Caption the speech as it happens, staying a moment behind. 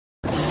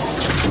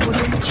Hello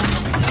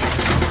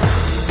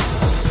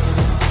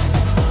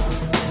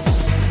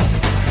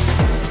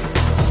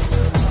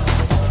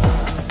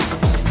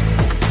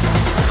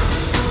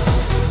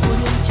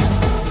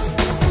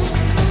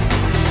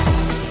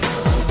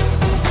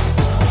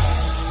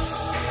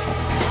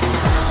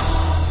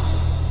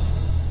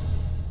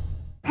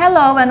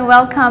and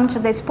welcome to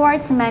the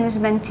Sports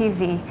Management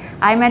TV.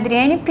 I'm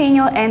Adriene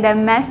Pinho and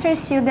I'm Master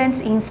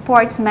Student in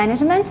Sports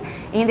Management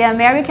in the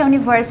American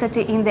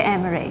University in the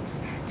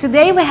Emirates.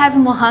 Today we have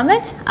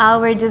Mohamed,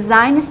 our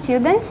design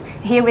student,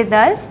 here with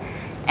us.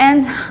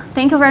 And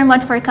thank you very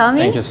much for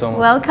coming. Thank you so much.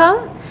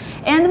 Welcome.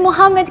 And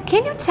Mohamed,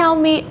 can you tell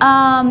me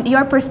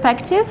your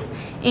perspective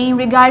in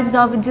regards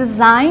of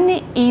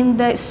design in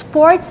the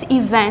sports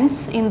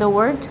events in the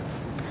world?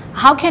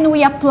 How can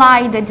we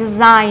apply the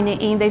design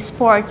in the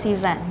sports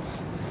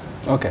events?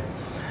 Okay,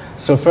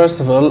 so first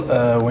of all,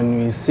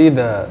 when we see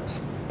the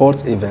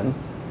sports event,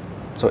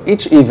 so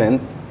each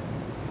event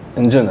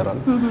in general,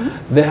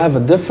 they have a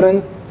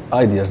different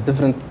ideas,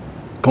 different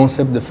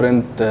concept,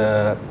 different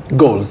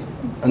goals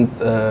and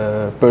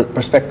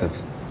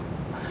perspectives.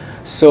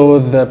 So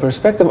the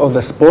perspective of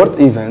the sport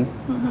event,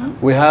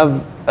 we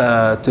have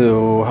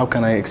how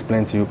can I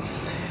explain to you?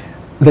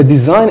 The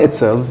design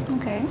itself,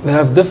 they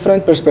have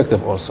different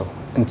perspective also.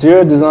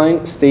 Interior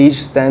design, stage,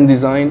 stand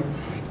design,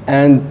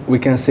 and we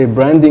can say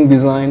branding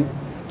design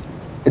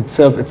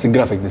itself, it's a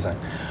graphic design.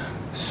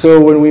 So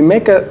when we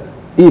make an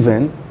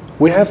event,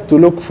 we have to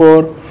look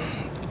for,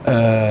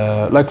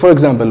 like for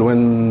example,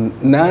 when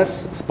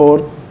NAS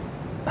sport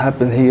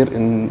happened here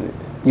in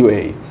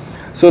UAE.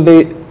 So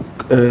they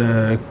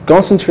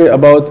concentrate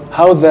about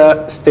how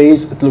the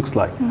stage it looks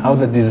like, how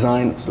the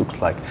design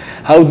looks like,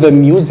 how the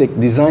music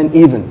design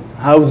even,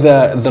 how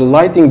the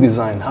lighting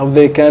design, how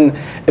they can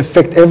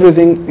affect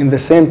everything in the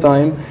same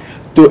time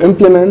to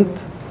implement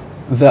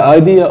the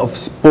idea of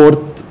sport,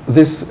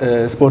 this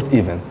sport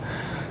event.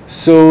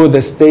 So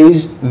the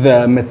stage,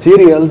 the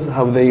materials,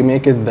 how they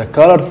make it, the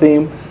color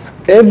theme,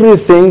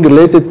 everything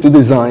related to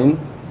design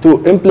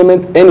to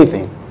implement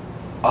anything.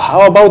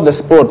 How about the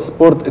sport?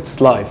 Sport, it's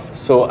life.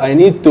 So I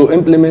need to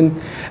implement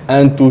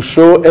and to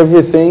show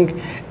everything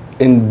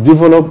in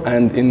develop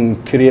and in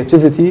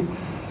creativity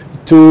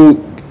to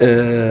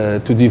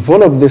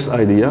develop this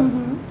idea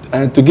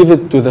and to give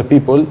it to the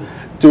people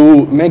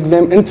to make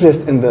them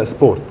interest in the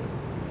sport.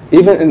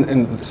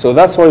 Even so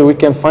that's why we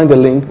can find a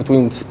link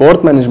between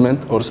sport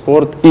management or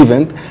sport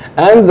event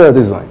and the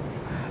design.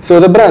 So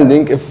the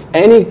branding, if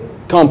any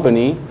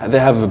company, they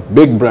have a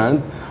big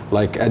brand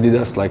like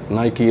Adidas, like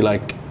Nike,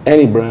 like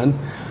any brand,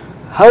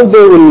 how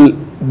they will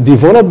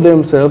develop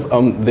themselves,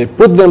 they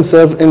put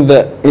themselves in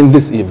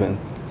this event,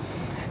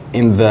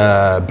 in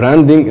the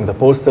branding, in the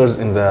posters,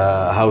 in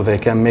the how they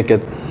can make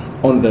it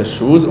on the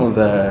shoes, on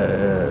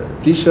the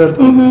t-shirt,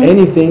 on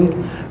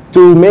anything,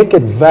 to make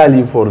it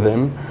value for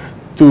them,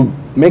 to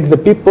make the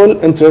people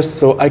interest.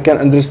 So I can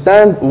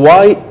understand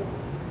why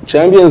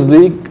Champions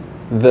League,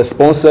 the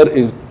sponsor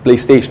is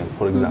PlayStation,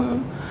 for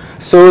example.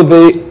 So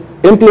they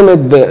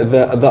implement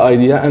the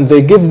idea and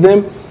they give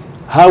them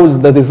how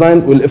the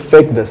design will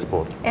affect the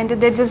sport. And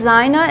the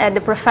designer and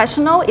the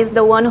professional is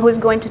the one who is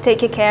going to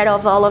take care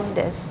of all of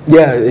this.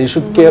 Yeah, you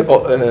should care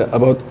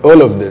about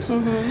all of this,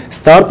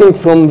 starting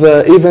from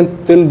the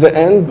event till the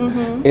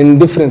end in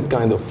different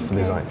kind of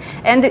design.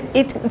 And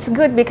it's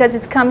good because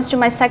it comes to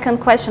my second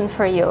question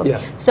for you.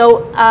 Yeah.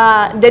 So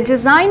the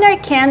designer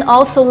can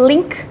also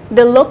link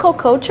the local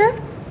culture.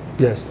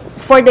 Yes.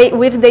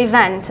 With the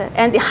event,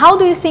 and how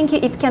do you think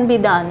it can be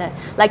done?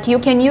 Like you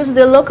can use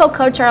the local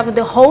culture of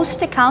the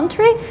host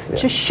country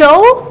to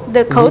show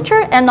the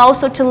culture and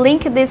also to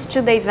link this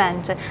to the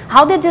event.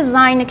 How the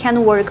design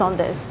can work on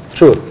this?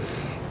 Sure.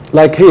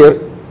 Like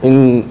here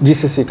in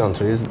GCC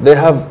countries, they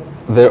have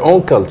their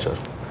own culture.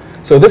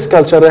 So this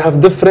culture, they have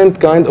different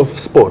kind of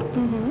sport.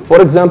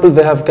 For example,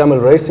 they have camel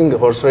racing,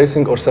 horse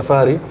racing, or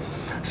safari.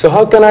 So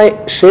how can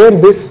I share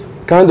this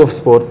kind of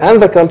sport and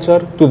the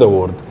culture to the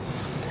world?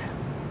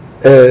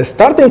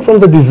 Starting from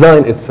the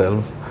design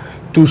itself,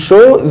 to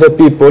show the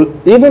people,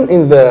 even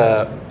in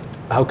the,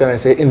 how can I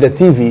say, in the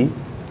TV,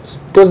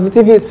 because the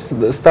TV,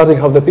 it's starting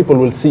how the people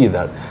will see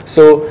that.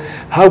 So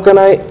how can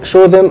I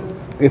show them,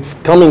 it's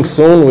coming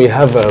soon, we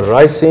have a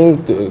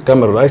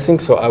camel racing,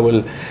 so I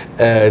will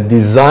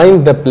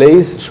design the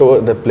place, show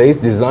the place,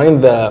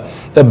 design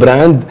the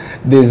brand,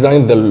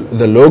 design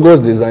the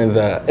logos, design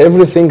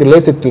everything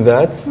related to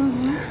that,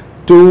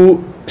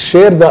 to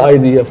share the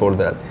idea for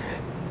that.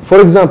 For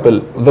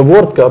example, the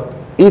World Cup,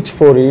 each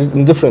 4 years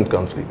in different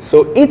countries.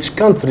 So each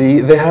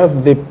country,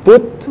 they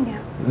put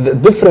the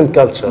different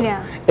culture.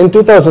 In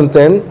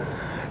 2010,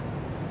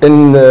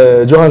 in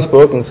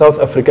Johannesburg, in South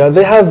Africa,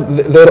 they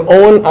have their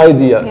own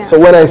idea. So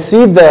when I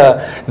see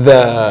the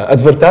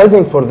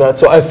advertising for that,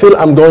 so I feel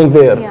I'm going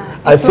there.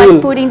 I feel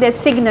like putting the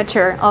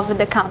signature of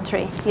the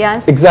country.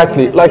 Yes.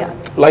 Exactly.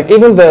 Like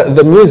even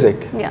the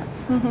music.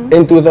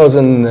 In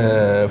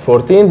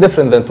 2014,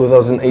 different than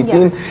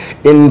 2018.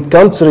 In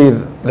country,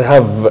 they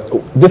have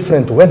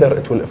different weather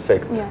it will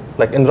affect.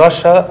 Like in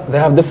Russia, they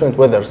have different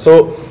weather.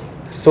 So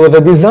So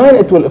the design,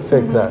 it will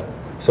affect that.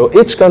 So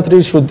each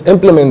country should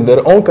implement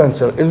their own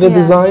culture in the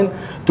design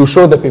to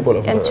show the people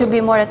of and to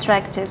be more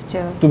attractive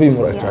too. To be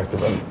more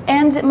attractive.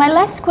 And my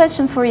last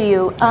question for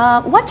you,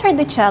 what are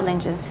the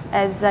challenges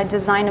as a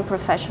designer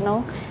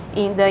professional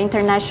in the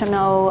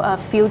international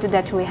field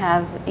that we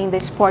have in the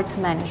sports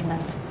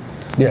management?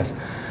 Yes,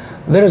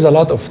 there is a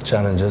lot of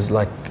challenges.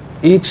 Like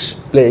each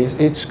place,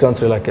 each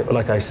country,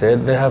 like I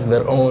said, they have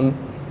their own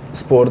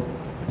sport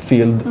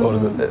field or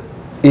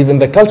even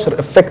the culture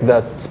affect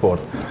that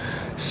sport.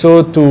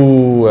 So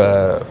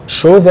to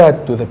show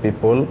that to the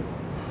people,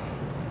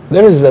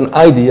 there is an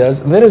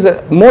ideas, there is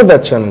more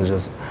than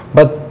challenges.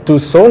 But to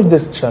solve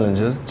these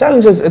challenges,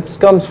 it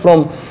comes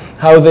from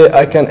how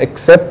I can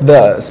accept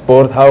the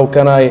sport, how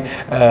can I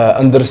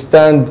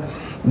understand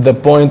the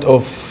point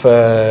of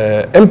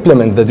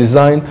implement the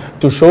design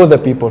to show the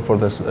people for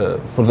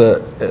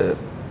the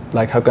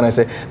like how can I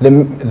say,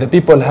 the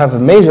people have a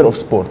measure of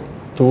sport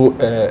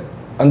to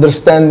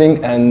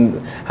understanding and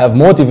have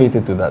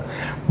motivated to that.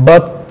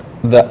 But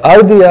the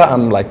idea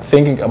I'm like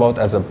thinking about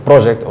as a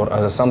project or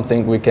as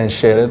something we can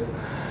share it,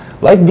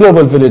 like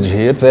Global Village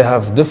here, they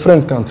have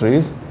different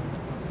countries.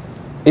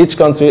 Each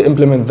country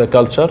implement the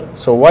culture,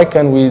 so why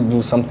can't we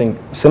do something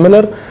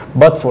similar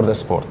but for the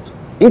sport?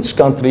 Each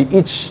country,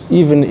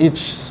 even each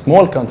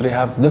small country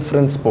have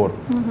different sport.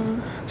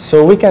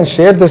 So we can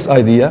share this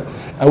idea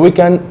and we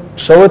can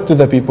show it to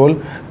the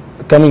people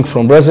coming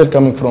from Brazil,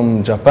 coming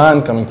from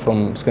Japan, coming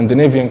from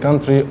Scandinavian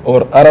country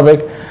or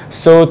Arabic.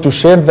 So to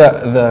share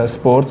the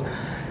sport,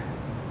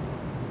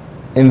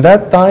 in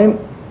that time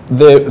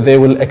they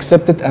will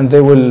accept it and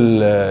they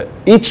will,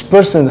 each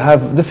person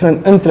have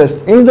different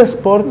interest in the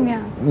sport,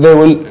 they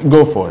will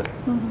go for it.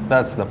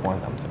 That's the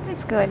point I'm doing.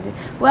 That's good.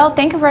 Well,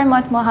 thank you very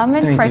much,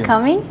 Mohamed, for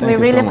coming. We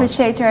really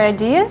appreciate your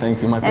ideas and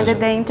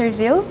the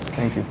interview.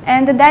 Thank you.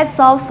 And that's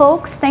all,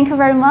 folks. Thank you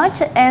very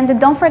much. And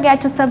don't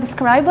forget to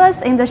subscribe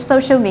us in the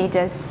social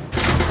medias.